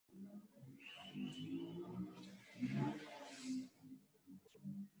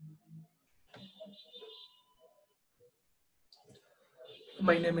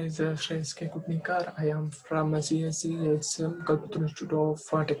My name is Shreyas Kutniker. I am from CSE. It's Kutniker Institute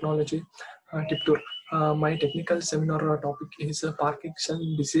of Technology, Tiptur. My technical seminar topic is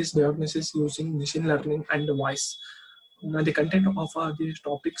Parkinson's disease diagnosis using machine learning and voice. The content of these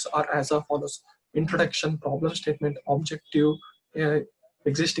topics are as follows: introduction, problem statement, objective, uh,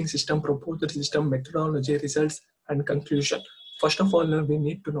 existing system, proposed system, methodology, results, and conclusion. First of all, we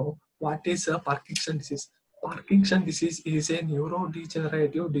need to know what is Parkinson's disease. Parkinson's disease is a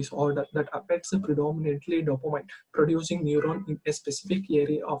neurodegenerative disorder that affects predominantly dopamine producing neuron in a specific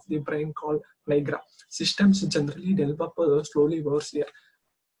area of the brain called nigra. Systems generally develop slowly over years.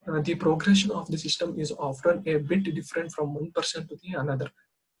 The progression of the system is often a bit different from one person to the another.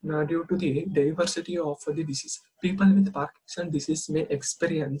 Due to the diversity of the disease, people with Parkinson's disease may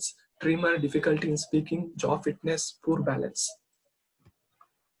experience tremor, difficulty in speaking, jaw fitness, poor balance.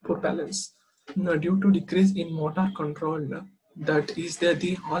 Due to decrease in motor control, that is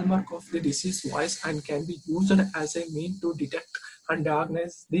the hallmark of the disease voice and can be used as a mean to detect and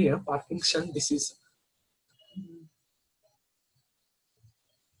diagnose the Parkinson's disease.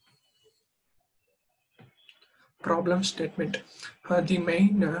 Problem statement. The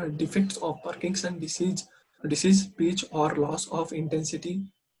main defects of Parkinson's disease, speech or loss of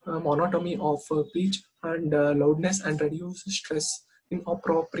intensity, monotony of speech and loudness and reduced stress,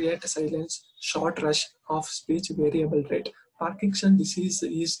 inappropriate silence, short rush of speech, variable rate. Parkinson's disease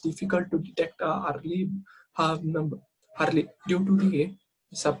is difficult to detect uh, num- early due to the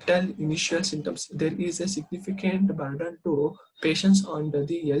subtle initial symptoms. There is a significant burden to patients on the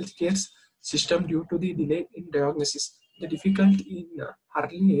healthcare system due to the delay in diagnosis. The difficulty in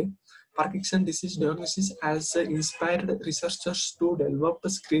early Parkinson's disease diagnosis has inspired researchers to develop a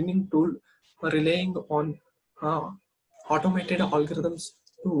screening tool relying on uh, automated algorithms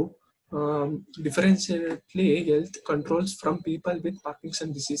to differentiate health controls from people with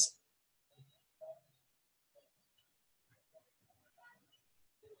Parkinson's disease.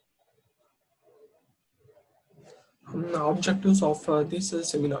 Objectives of this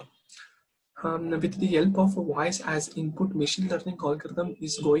seminar. With the help of a voice as input, machine learning algorithm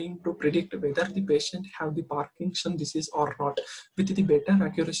is going to predict whether the patient have the Parkinson disease or not with the better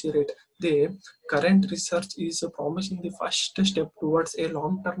accuracy rate. The current research is promising the first step towards a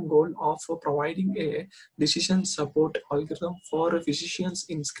long-term goal of providing a decision support algorithm for physicians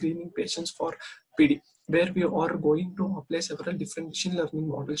in screening patients for PD, where we are going to apply several different machine learning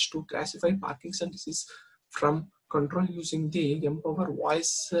models to classify Parkinson disease from control using the Empower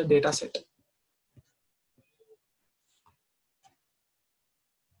Voice dataset.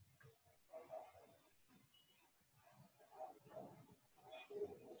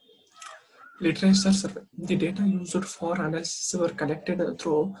 Literature survey. The data used for analysis were collected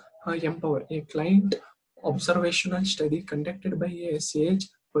through Empower, a client observational study conducted by a Sage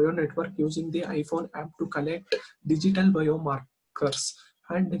Bionetwork using the iPhone app to collect digital biomarkers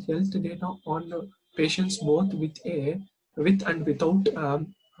and health data on patients both with and without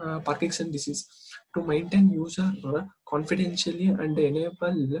Parkinson's disease to maintain user confidentially and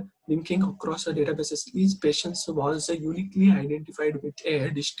enable linking across databases. Each patient was uniquely identified with a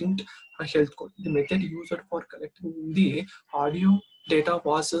distinct health code. The method used for collecting the audio data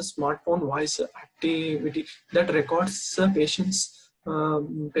was a smartphone voice activity that records patient's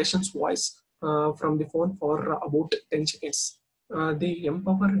voice from the phone for about 10 seconds. The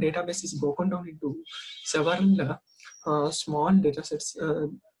Empower database is broken down into several small datasets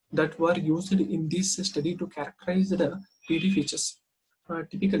that were used in this study to characterize the PD features.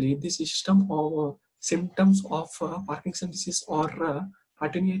 Typically, the system of symptoms of Parkinson's disease are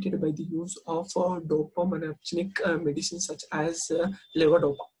attenuated by the use of dopaminergic medicines such as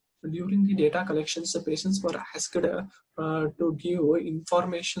levodopa. During the data collections, the patients were asked to give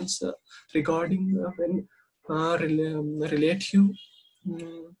information regarding when relative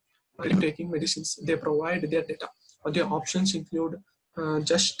taking medicines. They provide their data. The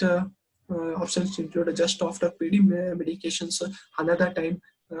just options include just after PD medications, another time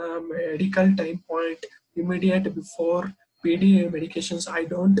medical time point, immediate before PD medications. I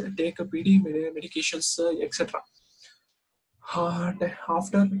don't take PD medications, etc.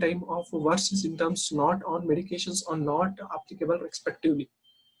 After time of worse symptoms, not on medications are not applicable respectively.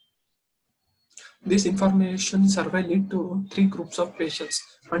 This information survey led to three groups of patients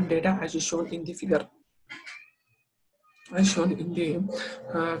and data as shown in the figure. As shown in the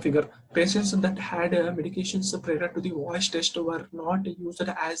figure, patients that had medications prior to the voice test were not used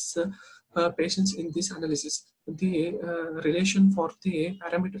as patients in this analysis. The relation for the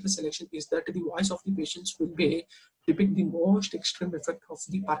parameter selection is that the voice of the patients will be depict the most extreme effect of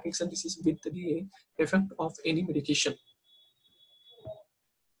the Parkinson's disease with the effect of any medication.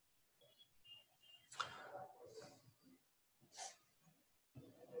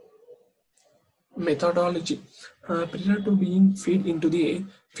 Methodology. Prior to being fed into the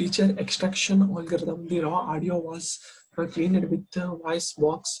feature extraction algorithm, the raw audio was cleaned with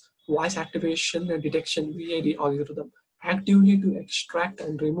voice activation detection VAD algorithm actively to extract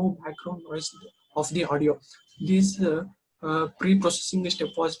and remove background noise of the audio. This pre-processing step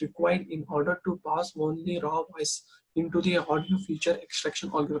was required in order to pass only raw voice into the audio feature extraction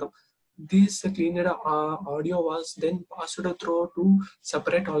algorithm. This cleaned audio was then passed through two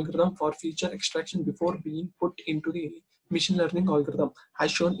separate algorithms for feature extraction before being put into the machine learning algorithm,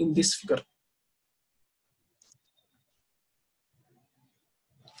 as shown in this figure.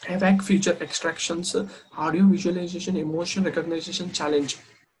 AVAC feature extractions, audio visualization, emotion recognition challenge.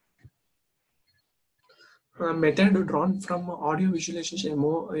 Method drawn from audio visualization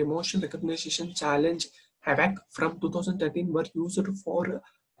emotion recognition challenge AVAC from 2013 were used for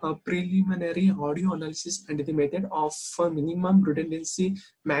preliminary audio analysis, and the method of minimum redundancy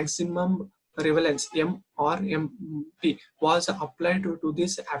maximum relevance MRMP was applied to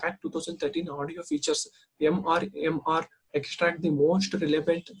this AVAC 2013 audio features. MRMR extract the most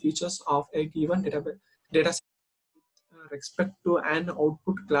relevant features of a given data set respect to an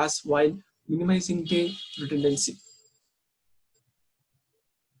output class while minimizing the redundancy.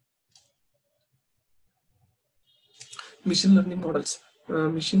 Machine learning models.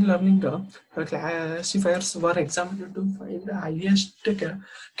 Machine learning classifiers were examined to find the highest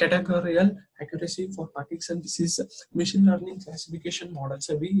categorical accuracy for Parkinson's disease. Machine learning classification models.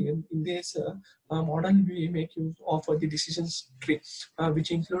 In this model, we make use of the decision tree,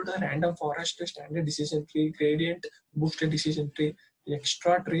 which include a random forest standard decision tree, gradient boosted decision tree,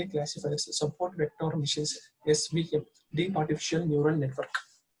 extra tree classifiers, support vector machines, SVM, deep artificial neural network.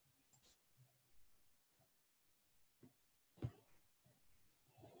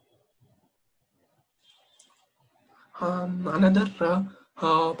 Another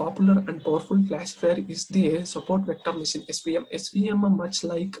popular and powerful classifier is the support vector machine SVM. SVM, much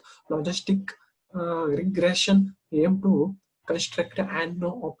like logistic regression, aim to construct an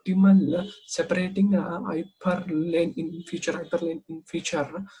optimal separating hyperplane in feature.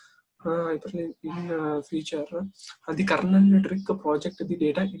 The kernel trick project the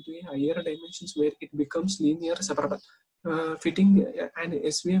data into a higher dimensions where it becomes linear separable. Fitting an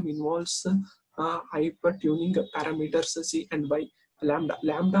SVM involves hyper-tuning parameters C and Y.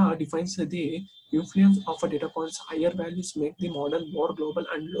 Lambda defines the influence of a data points. Higher values make the model more global,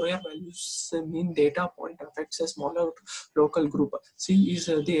 and lower values mean data point affects a smaller local group. C is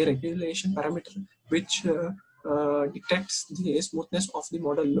the regulation parameter, which detects the smoothness of the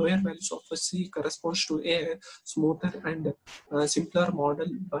model. Lower values of C corresponds to a smoother and simpler model,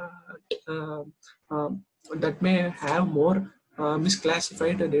 but that may have more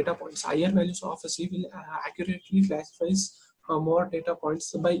misclassified data points. Higher values of C will accurately classify more data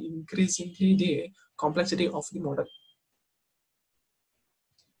points by increasing the complexity of the model.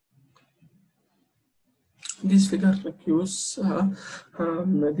 This figure gives the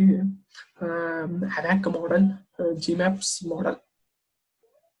AVAC model, GMAPS model.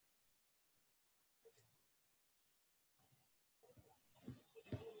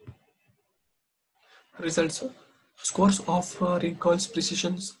 Results. Scores of recalls,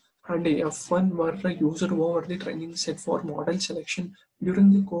 precisions, and F1 were used over the training set for model selection.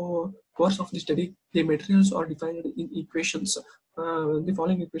 During the course of the study, the materials are defined in equations. The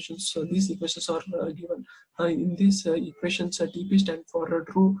following equations, these equations are given. In these equations, TP stands for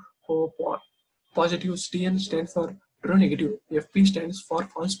true positives, TN stands for true negative, FP stands for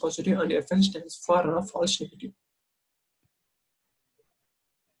false positive, and FN stands for false negative.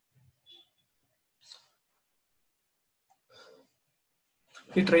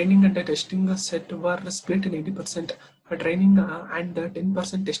 The training and the testing set were split in 80% training and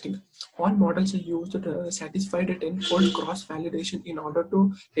 10% testing. All models used satisfied 10-fold cross-validation in order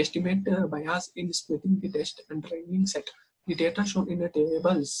to estimate bias in splitting the test and training set. The data shown in the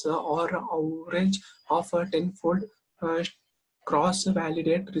tables are average of 10-fold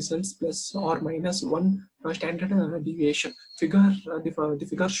cross-validate results plus or minus one standard deviation. The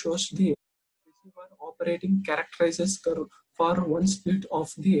figure shows the receiver operating characterizes curve for one split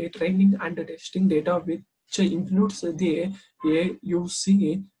of the training and testing data, which includes the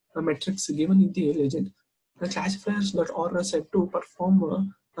AUC metrics given in the legend. The classifiers that are said to perform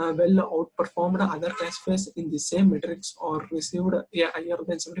well outperformed other classifiers in the same metrics or received a higher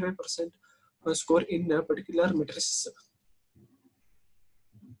than 75% score in a particular matrices.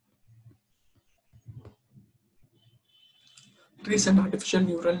 Recent artificial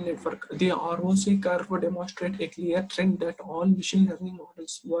neural network, the ROC curve demonstrate a clear trend that all machine learning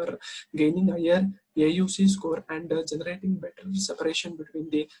models were gaining higher AUC score and generating better separation between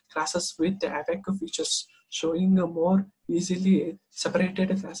the classes with the affect features, showing a more easily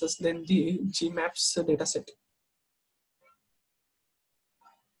separated classes than the GMAPS dataset.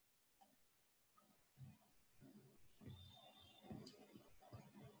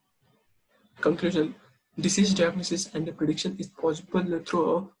 Conclusion: disease diagnosis and prediction is possible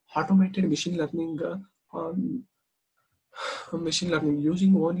through automated um, machine learning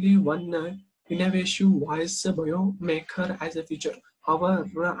using only one innovative voice biomaker as a feature.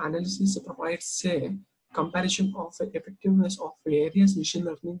 However, analysis provides a comparison of effectiveness of various machine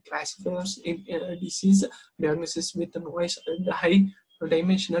learning classifiers in disease diagnosis with noise and high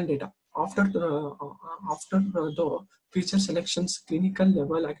dimensional data. After the feature selections, clinical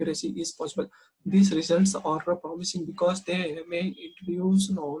level accuracy is possible. These results are promising because they may introduce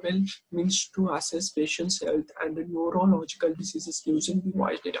novel means to assess patients' health and neurological diseases using the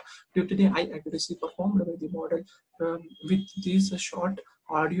voice data. Due to the high accuracy performed by the model, with these short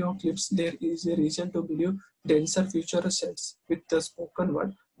audio clips, there is a reason to believe denser future sets with the spoken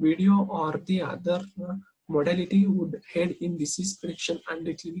word, video, or the other modality would aid in disease prediction and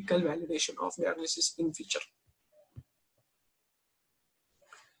the clinical validation of diagnosis in future.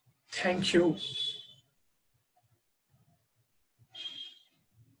 Thank you.